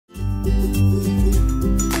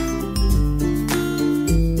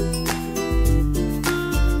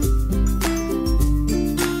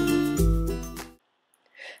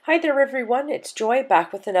Hi there everyone, it's Joy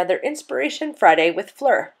back with another Inspiration Friday with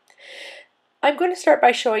Fleur. I'm going to start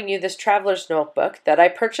by showing you this traveler's notebook that I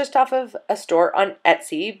purchased off of a store on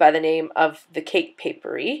Etsy by the name of The Cake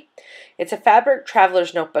Papery. It's a fabric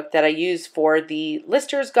traveler's notebook that I use for the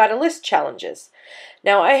Lister's Gotta List challenges.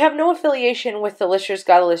 Now I have no affiliation with the Lister's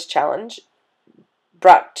Gotta List challenge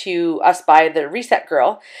brought to us by the Reset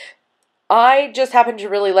Girl. I just happen to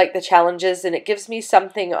really like the challenges, and it gives me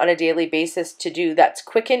something on a daily basis to do that's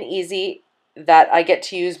quick and easy that I get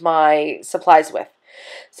to use my supplies with.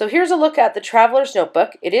 So here's a look at the Traveler's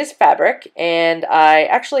Notebook. It is fabric, and I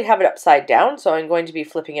actually have it upside down, so I'm going to be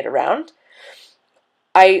flipping it around.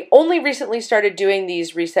 I only recently started doing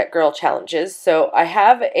these Reset Girl challenges, so I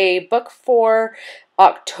have a book for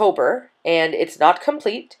October, and it's not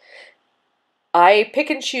complete. I pick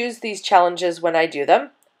and choose these challenges when I do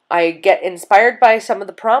them. I get inspired by some of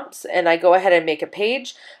the prompts and I go ahead and make a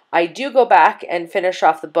page. I do go back and finish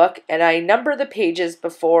off the book, and I number the pages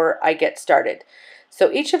before I get started.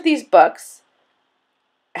 So each of these books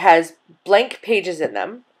has blank pages in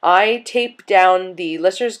them. I tape down the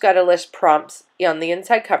Lister's Gotta List prompts on the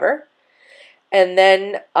inside cover, and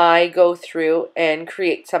then I go through and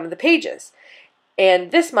create some of the pages.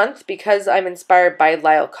 And this month, because I'm inspired by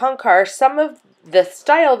Lyle Concar, some of the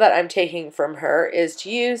style that I'm taking from her is to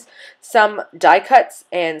use some die cuts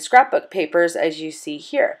and scrapbook papers, as you see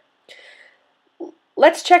here.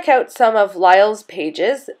 Let's check out some of Lyle's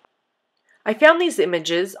pages. I found these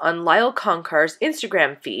images on Lyle Concar's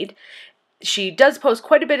Instagram feed. She does post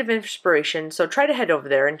quite a bit of inspiration, so try to head over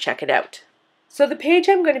there and check it out. So the page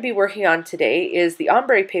I'm going to be working on today is the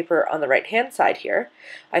ombre paper on the right hand side here.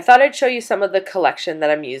 I thought I'd show you some of the collection that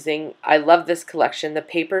I'm using. I love this collection. The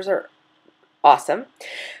papers are awesome.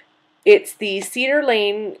 It's the Cedar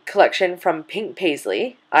Lane collection from Pink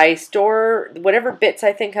Paisley. I store whatever bits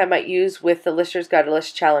I think I might use with the Lister's Gotta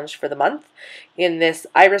List challenge for the month in this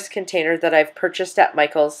iris container that I've purchased at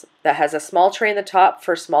Michael's that has a small tray in the top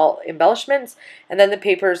for small embellishments, and then the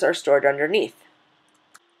papers are stored underneath.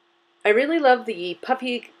 I really love the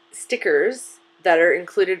puffy stickers that are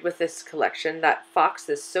included with this collection. That fox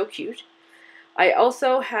is so cute. I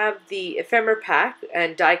also have the ephemera pack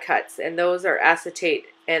and die cuts, and those are acetate,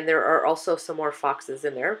 and there are also some more foxes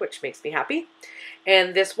in there, which makes me happy.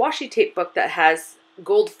 And this washi tape book that has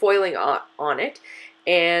gold foiling on it,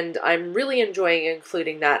 and I'm really enjoying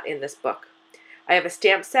including that in this book. I have a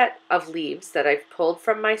stamp set of leaves that I've pulled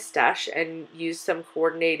from my stash and used some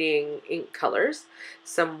coordinating ink colors,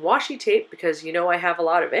 some washi tape because you know I have a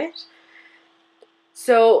lot of it.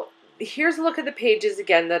 So here's a look at the pages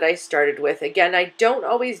again that I started with. Again, I don't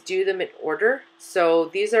always do them in order, so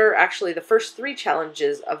these are actually the first 3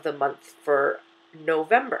 challenges of the month for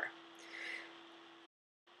November.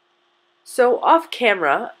 So off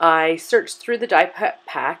camera, I searched through the die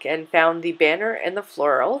pack and found the banner and the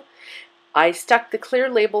floral. I stuck the clear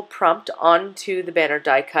label prompt onto the banner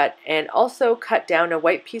die cut and also cut down a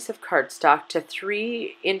white piece of cardstock to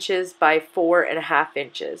 3 inches by 4.5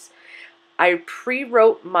 inches. I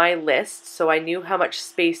pre-wrote my list so I knew how much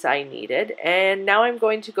space I needed, and now I'm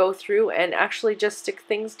going to go through and actually just stick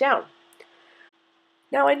things down.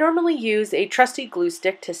 Now I normally use a trusty glue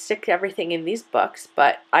stick to stick everything in these books,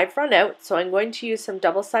 but I've run out, so I'm going to use some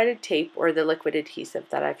double-sided tape or the liquid adhesive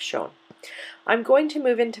that I've shown. I'm going to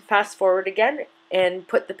move into fast forward again and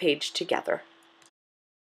put the page together.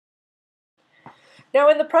 Now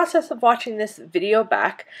in the process of watching this video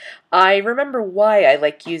back, I remember why I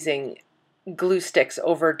like using glue sticks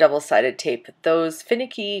over double-sided tape. Those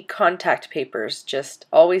finicky contact papers just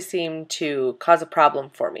always seem to cause a problem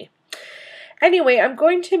for me. Anyway, I'm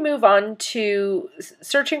going to move on to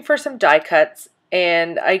searching for some die cuts,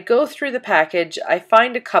 and I go through the package. I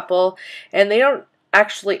find a couple, and they don't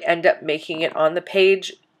actually end up making it on the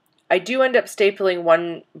page. I do end up stapling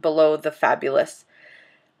one below the fabulous.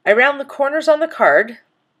 I round the corners on the card,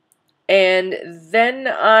 and then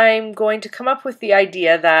I'm going to come up with the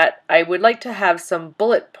idea that I would like to have some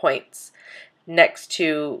bullet points next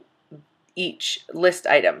to each list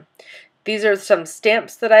item. These are some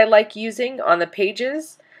stamps that I like using on the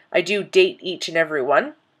pages. I do date each and every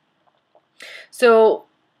one. So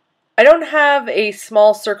I don't have a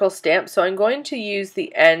small circle stamp, so I'm going to use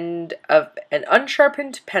the end of an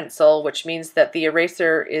unsharpened pencil, which means that the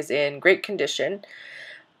eraser is in great condition.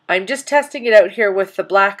 I'm just testing it out here with the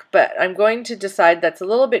black, but I'm going to decide that's a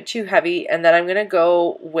little bit too heavy, and then I'm going to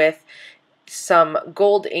go with some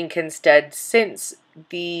gold ink instead, since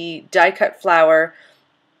the die cut flower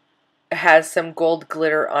has some gold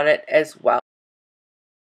glitter on it as well.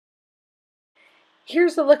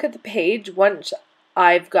 Here's a look at the page once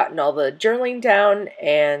I've gotten all the journaling down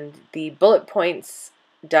and the bullet points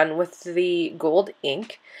done with the gold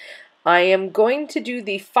ink. I am going to do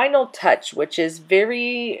the final touch, which is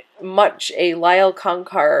very much a Lyle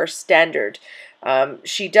Concar standard.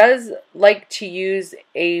 She does like to use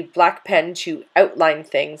a black pen to outline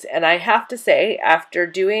things, and I have to say, after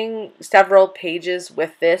doing several pages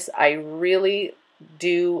with this, I really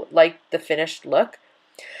do like the finished look.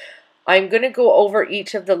 I'm going to go over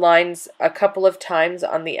each of the lines a couple of times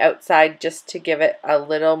on the outside just to give it a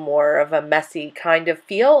little more of a messy kind of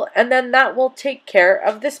feel, and then that will take care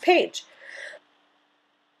of this page.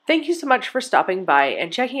 Thank you so much for stopping by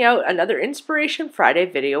and checking out another Inspiration Friday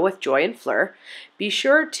video with Joy and Fleur. Be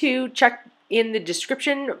sure to check in the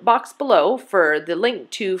description box below for the link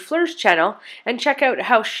to Fleur's channel and check out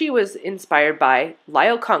how she was inspired by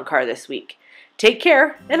Lyle Concar this week. Take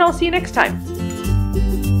care, and I'll see you next time.